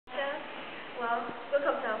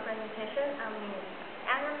welcome to our presentation. I'm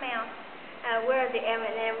Anna Mel. We're the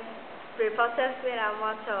M&M reporters with our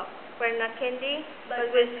motto, we're not candy, but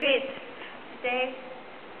we're sweet. Today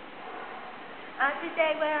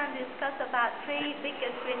we're going to discuss about three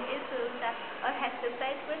biggest green issues that Earth has to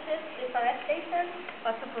face, which is deforestation,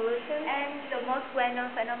 water pollution, and the most well-known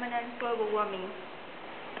phenomenon, global warming.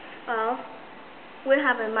 Well, we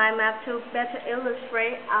have a mind map to better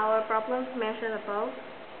illustrate our problems mentioned above.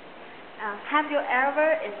 Have you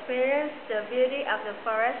ever experienced the beauty of the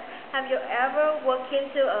forest? Have you ever walked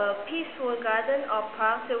into a peaceful garden or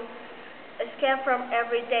park to escape from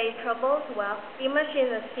everyday troubles? Well,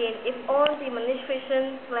 imagine a scene if all the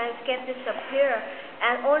magnificent landscape disappear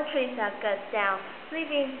and all trees are cut down,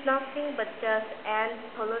 leaving nothing but dust and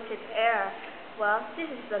polluted air. Well, this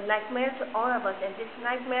is a nightmare to all of us, and this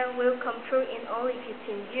nightmare will come true in only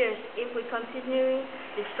 15 years if we continue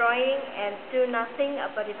destroying and do nothing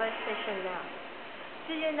about deforestation now.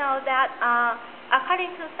 Do you know that according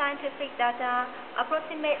to scientific data,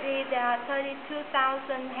 approximately there are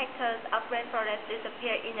 32,000 hectares of rainforest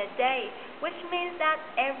disappear in a day, which means that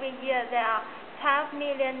every year there are 12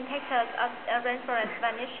 million hectares of rainforest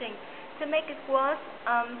vanishing. To make it worse,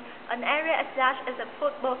 an area as large as a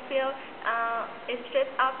football field is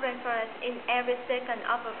stripped of rainforest in every second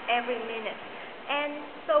of every minute. And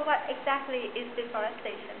so what exactly is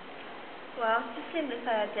deforestation? Well, to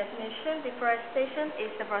simplify our definition, deforestation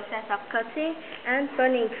is the process of cutting and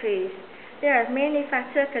burning trees. There are many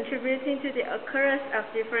factors contributing to the occurrence of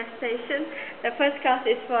deforestation. The first cause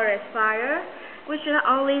is forest fire, which not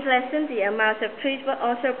only lessen the amount of trees but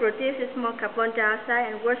also produces more carbon dioxide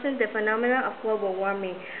and worsen the phenomenon of global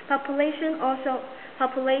warming. Population also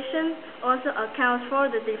accounts for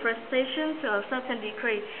the deforestation to a certain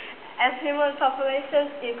degree. As human population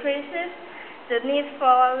increases, the need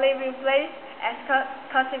for living place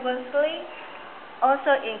consequently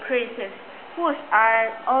also increases. Woods are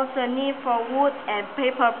also need for wood and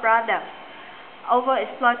paper products.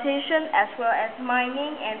 Overexploitation as well as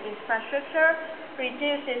mining and infrastructure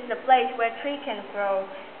reduces the place where trees can grow,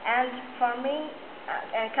 and farming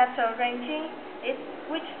and cattle ranching,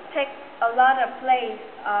 which takes a lot of place.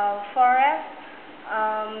 Forests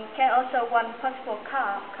can also one possible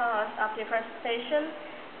cause of deforestation.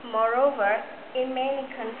 Moreover, in many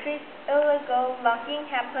countries, illegal logging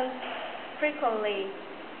happens frequently,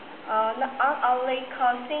 not only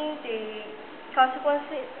causing the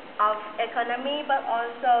consequences of economy but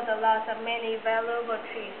also the loss of many valuable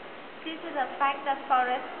trees. Due to the fact that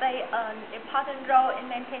forests play an important role in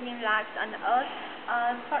maintaining life on Earth,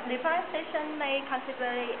 deforestation may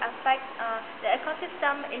considerably affect the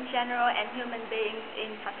ecosystem in general and human beings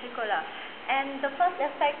in particular. And the first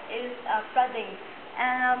effect is flooding.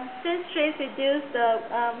 Since trees reduce the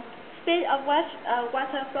speed of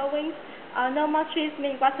water flowing, no more trees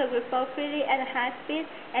mean water will flow freely at a high speed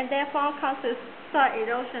and therefore causes soil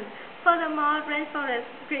erosion. Furthermore, rainforests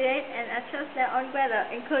create and adjust their own weather,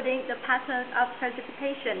 including the patterns of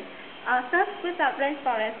precipitation. Thus, without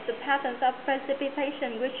rainforests, the patterns of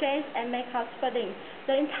precipitation will change and may cause flooding.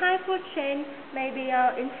 The entire food chain may be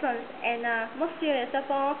influenced, and most serious of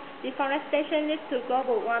all, deforestation leads to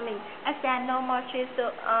global warming, as there are no more trees to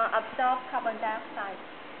absorb carbon dioxide.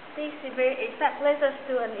 This severe effect leads us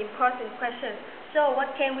to an important question. So,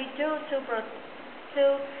 what can we do to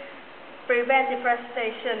prevent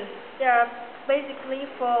deforestation? There are basically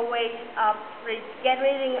four ways of getting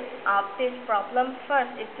rid of this problem.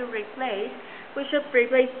 First is to replace. We should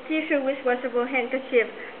replace tissue with washable handkerchief,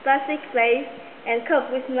 plastic plates, and cups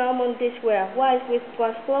with normal dishware, wipes with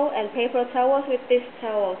washcloth, and paper towels with dish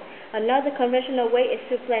towels. Another conventional way is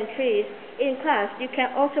to plant trees. In class, you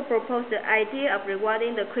can also propose the idea of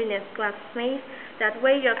rewarding the cleanest classmates. That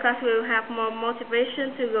way your class will have more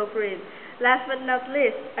motivation to go green. Last but not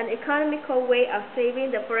least, an economical way of saving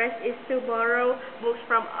the forest is to borrow books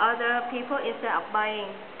from other people instead of buying.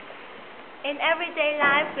 In everyday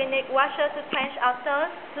life, we need water to quench our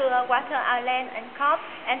thirst, to water our land and crops,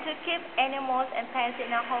 and to keep animals and plants in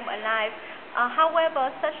our home alive. However,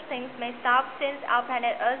 such things may stop since our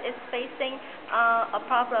planet Earth is facing a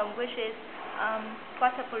problem, which is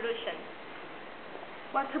water pollution.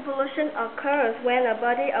 Water pollution occurs when a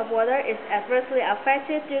body of water is adversely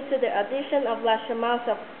affected due to the addition of large amounts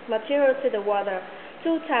of material to the water.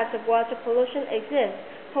 Two types of water pollution exist: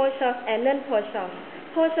 point source and non-point source.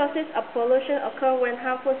 Point sources of pollution occur when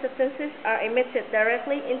harmful substances are emitted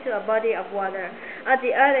directly into a body of water. On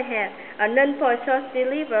the other hand, a non-point source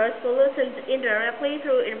delivers pollutants indirectly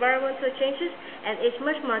through environmental changes and is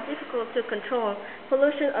much more difficult to control.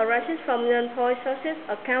 Pollution arising from non-point sources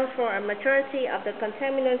accounts for a majority of the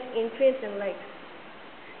contaminants in streams and lakes.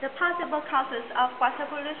 The possible causes of water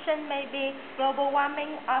pollution may be global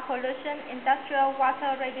warming, air pollution, industrial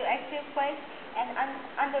water radioactive waste, and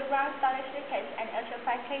underground storage leakage and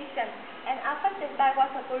eutrophication. And affected by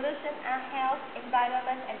water pollution are health,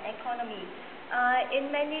 environment, and economy. In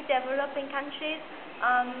many developing countries,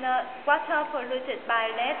 water polluted by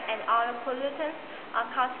lead and other pollutants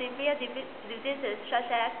cause severe diseases such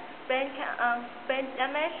as brain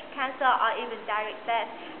damage, cancer, or even direct death.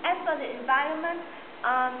 As for the environment,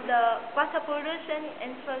 the water pollution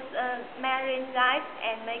influences marine life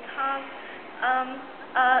and may cause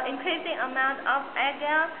increasing amount of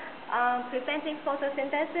algae, preventing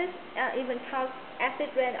photosynthesis, even cause acid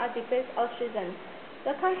rain or deplete oxygen.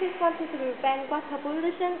 The countries wanting to prevent water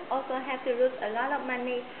pollution also have to lose a lot of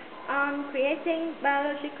money on creating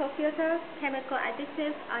biological filters, chemical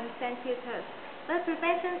additives, and sand filters. But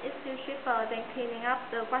prevention is still cheaper than cleaning up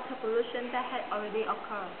the water pollution that had already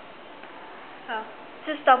occurred.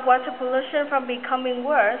 To stop water pollution from becoming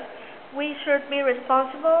worse, we should be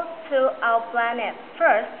responsible to our planet.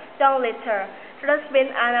 First, don't litter. Dustbin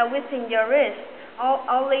are within your reach.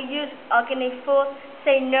 Only use organic food.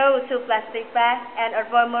 Say no to plastic bags and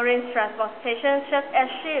avoid marine transportation such as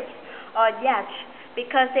ships or yachts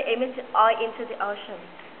because they emit oil into the ocean.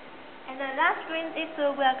 And the last green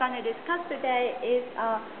issue we are going to discuss today is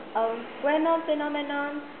a well-known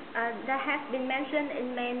phenomenon that has been mentioned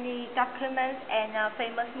in many documents and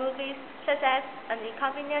famous movies, such as An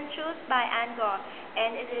Inconvenient Truth by Al Gore,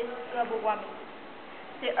 and it is global warming.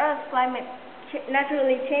 The Earth's climate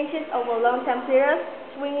naturally changes over long-term periods,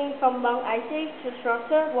 swinging from long ice age to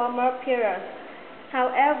shorter, warmer periods.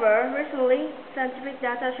 However, recently, scientific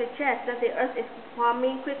data suggests that the Earth is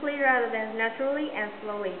warming quickly rather than naturally and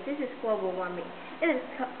slowly. This is global warming. It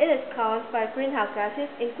is caused by greenhouse gases,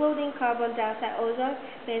 including carbon dioxide, ozone,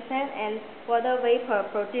 methane, and water vapor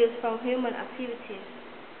produced from human activities.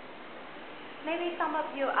 Maybe some of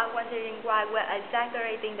you are wondering why we're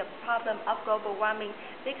exaggerating the problem of global warming,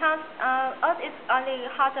 because Earth is only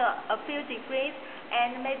hotter a few degrees,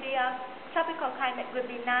 and maybe a tropical climate would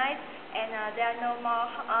be nice, and there are no more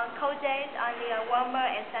cold days, only warmer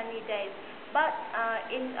and sunny days. But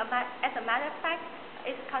as a matter of fact,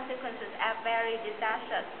 its consequences are very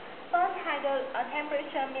disastrous. First, higher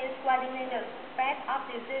temperature means widening the spread of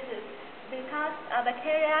diseases, because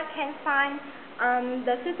bacteria can find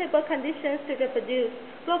the suitable conditions to reproduce.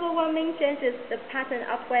 Global warming changes the pattern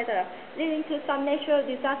of weather, leading to some natural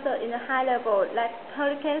disasters in a high level, like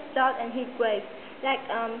hurricanes, drought, and heat waves. Like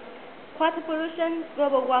water pollution,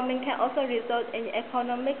 global warming can also result in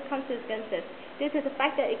economic consequences due to the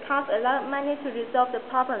fact that it costs a lot of money to resolve the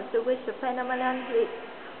problems to which the phenomenon leads.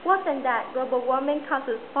 Worse than that, global warming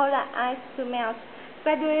causes polar ice to melt,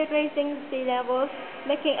 gradually raising sea levels,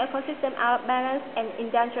 making ecosystem out of balance and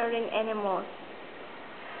endangering animals.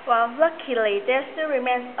 Well, luckily, there still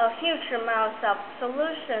remains a huge amount of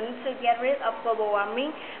solutions to get rid of global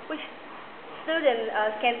warming, which students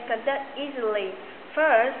can conduct easily.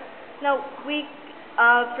 First, we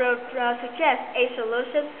suggest a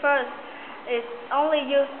solution. First is only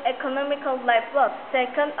use economical lifeblood.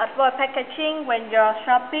 Second, avoid packaging when you're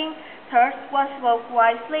shopping. Third, wash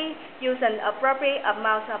wisely, use an appropriate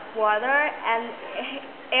amount of water, and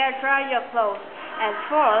air dry your clothes. And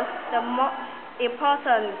fourth, the most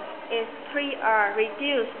important is 3R: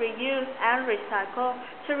 reduce, reuse, and recycle.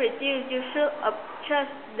 To reduce, you should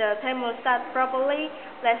adjust the thermostat properly,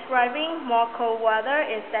 less driving, more cold water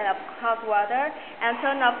instead of hot water, and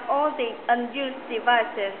turn off all the unused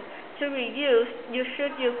devices. To reuse, you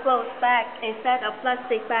should use cloth bags instead of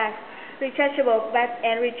plastic bags, rechargeable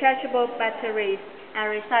batteries, and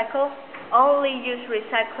recycle. Only use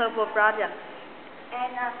recyclable products.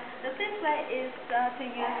 And the fifth way is to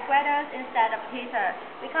use sweaters instead of heaters,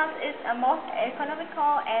 because it's most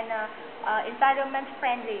economical and environment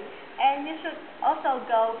friendly. And you should also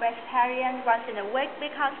go vegetarian once in a week,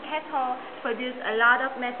 because cattle produce a lot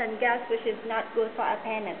of methane gas, which is not good for our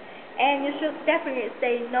planet. And you should definitely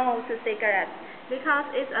say no to cigarettes, because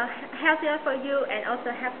it's healthier for you and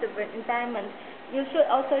also helps the environment. You should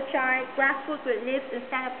also try grass food with leaves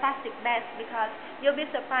instead of plastic bags, because you'll be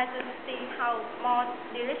surprised to see how more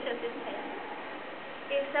delicious it tastes.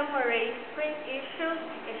 In summary, green issues,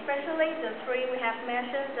 especially the three we have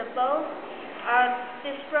mentioned above, are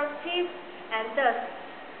disruptive and thus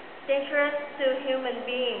dangerous to human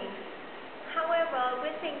beings. However,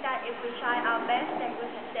 we think that if we try our best, then we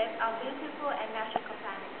can save our beautiful and natural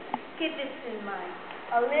planet. Keep this in mind.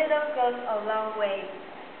 A little goes a long way.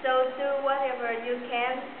 So do whatever you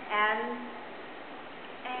can, and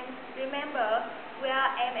remember, we are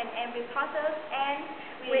M&M reporters, and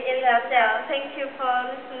we in ourselves. Thank you for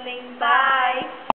listening. Bye.